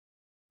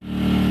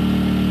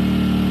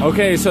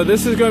Okay, so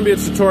this is going to be a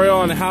tutorial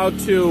on how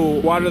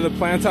to water the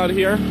plants out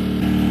here.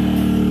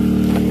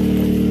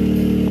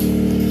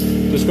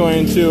 Just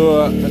going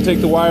to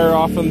take the wire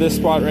off on this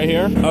spot right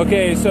here.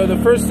 Okay, so the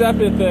first step,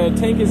 if the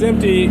tank is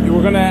empty,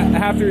 we're going to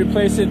have to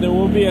replace it. There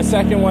will be a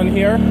second one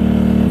here.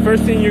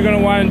 First thing you're going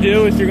to want to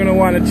do is you're going to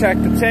want to check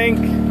the tank.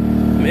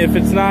 If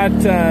it's not,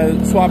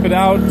 swap it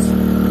out.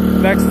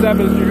 Next step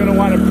is you're going to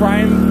want to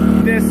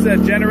prime this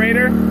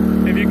generator.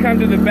 If you come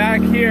to the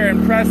back here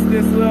and press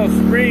this little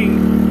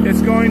spring,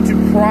 it's going to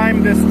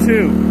prime this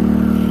tube.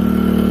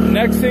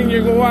 Next thing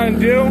you're going to want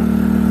to do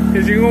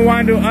is you're going to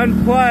want to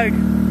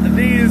unplug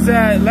these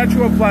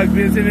electrical plugs,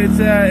 because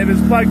if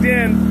it's plugged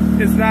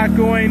in, it's not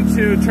going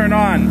to turn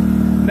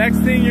on. Next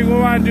thing you're going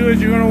to want to do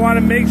is you're going to want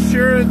to make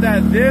sure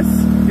that this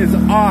is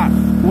off.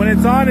 When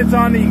it's on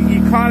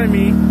the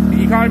economy.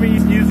 The economy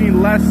is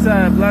using less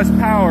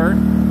power,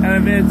 and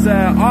if it's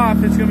off,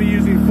 it's going to be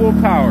using full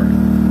power.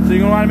 So you're going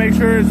to want to make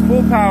sure it's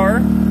full power,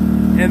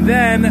 and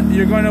then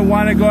you're going to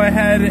want to go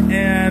ahead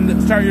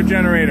and start your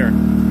generator.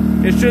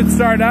 It should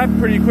start up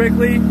pretty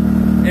quickly,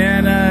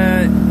 and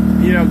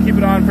you know, keep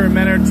it on for a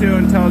minute or two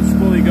until it's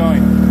fully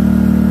going.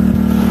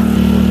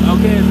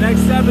 Okay, the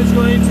next step is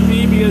going to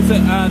be, because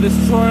this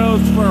tutorial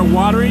is for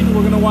watering,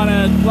 we're going to want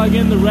to plug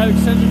in the red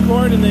extension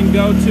cord and then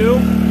go to.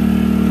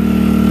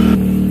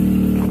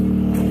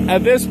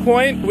 At this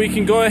point, we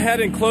can go ahead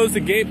and close the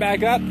gate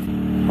back up.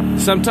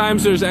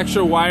 Sometimes there's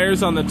extra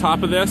wires on the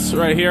top of this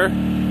right here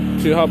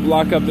to help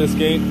lock up this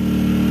gate.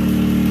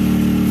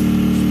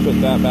 Just put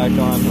that back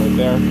on right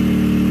there.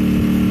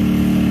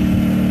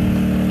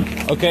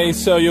 Okay,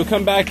 so you'll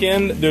come back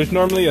in. There's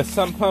normally a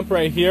sump pump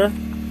right here.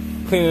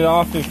 Clean it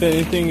off. If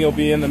anything, you'll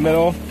be in the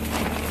middle.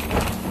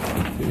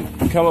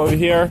 Come over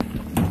here.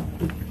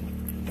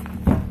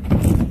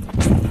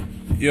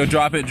 You'll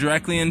drop it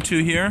directly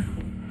into here.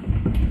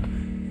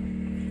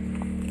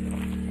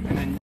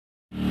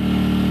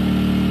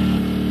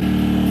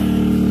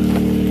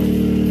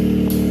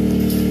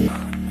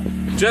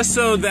 Just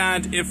so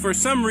that if for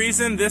some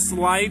reason this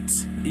light,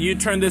 you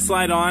turn this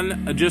light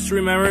on, just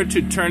remember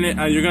to turn it,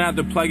 you're gonna have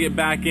to plug it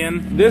back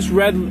in. This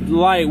red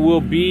light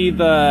will be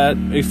the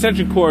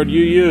extension cord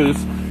you use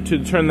to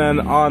turn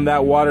on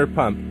that water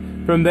pump.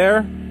 From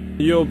there,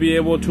 you'll be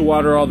able to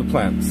water all the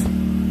plants.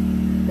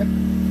 Yep.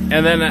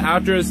 And then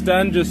after it's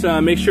done, just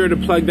make sure to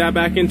plug that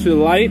back into the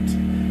light.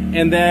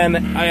 And then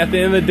at the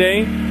end of the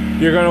day,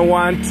 you're gonna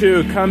want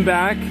to come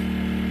back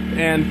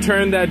and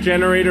turn that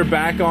generator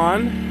back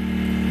on.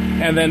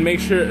 And then make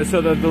sure so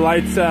that the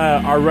lights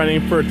are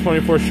running for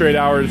 24 straight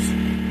hours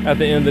at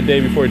the end of the day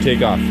before you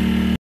take off.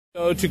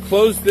 So to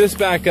close this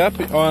back up,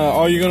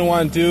 all you're going to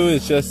want to do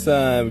is just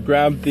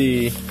grab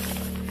the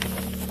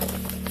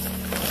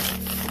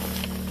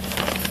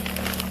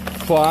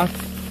cloth,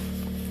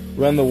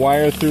 run the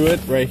wire through it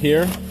right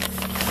here,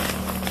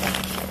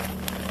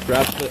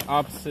 grab the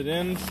opposite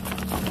end,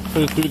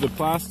 put it through the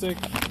plastic.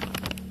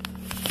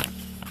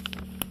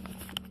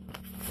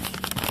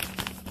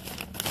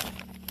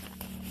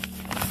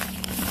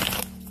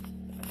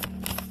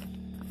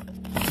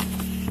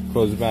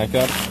 Close it back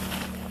up.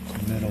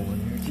 Middle one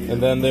here too. And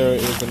then there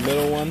is a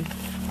middle one.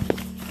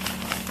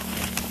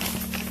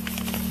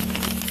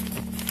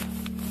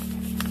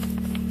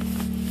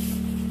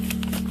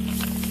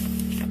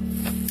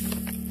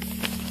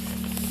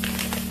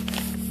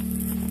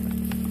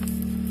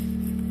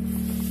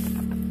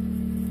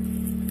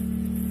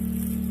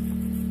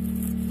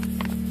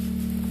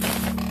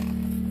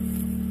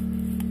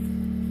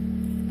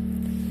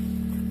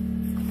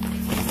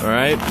 All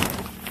right.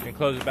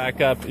 Close it back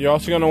up. You're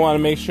also going to want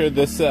to make sure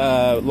this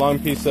long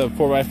piece of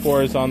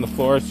 4x4 is on the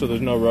floor so there's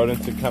no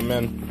rodents that come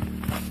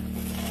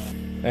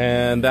in.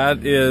 And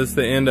that is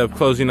the end of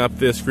closing up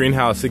this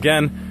greenhouse.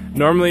 Again,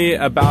 normally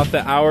about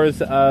the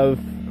hours of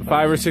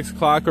 5 or 6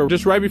 o'clock, or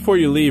just right before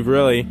you leave,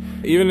 really.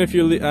 Even if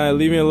you're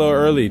leaving a little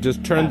early,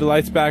 just turn the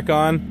lights back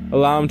on,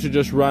 allow them to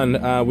just run.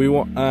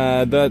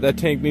 That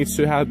tank needs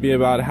to be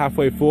about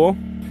halfway full.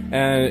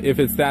 And if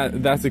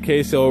that's the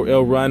case,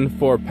 it'll run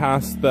for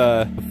past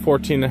the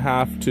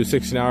 14.5 to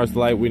 16 hours of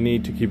light we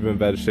need to keep them in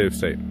vegetative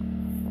state.